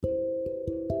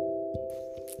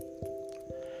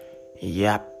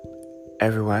Yep,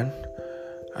 everyone.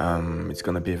 It's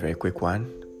gonna be a very quick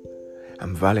one.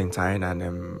 I'm Valentine,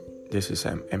 and this is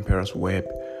Emperor's Web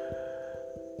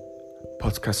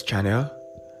podcast channel.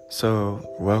 So,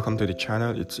 welcome to the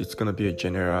channel. It's gonna be a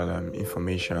general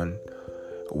information,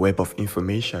 web of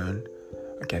information.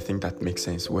 Okay, I think that makes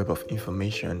sense. Web of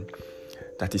information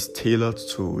that is tailored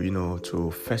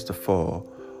to first of all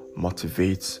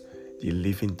motivate the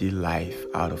living the life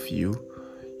out of you.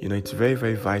 It's very,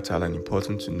 very vital and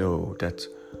important to know that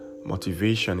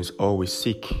motivation is always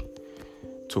seek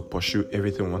to pursue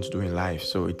everything we want to do in life.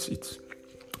 So it's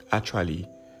actually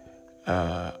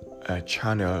a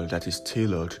channel that is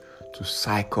tailored to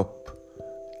psych up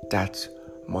that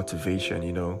motivation.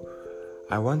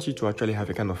 I want you to actually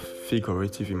have a kind of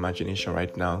figurative imagination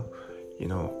right now.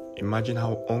 Imagine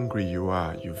how hungry you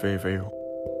are. You're very, very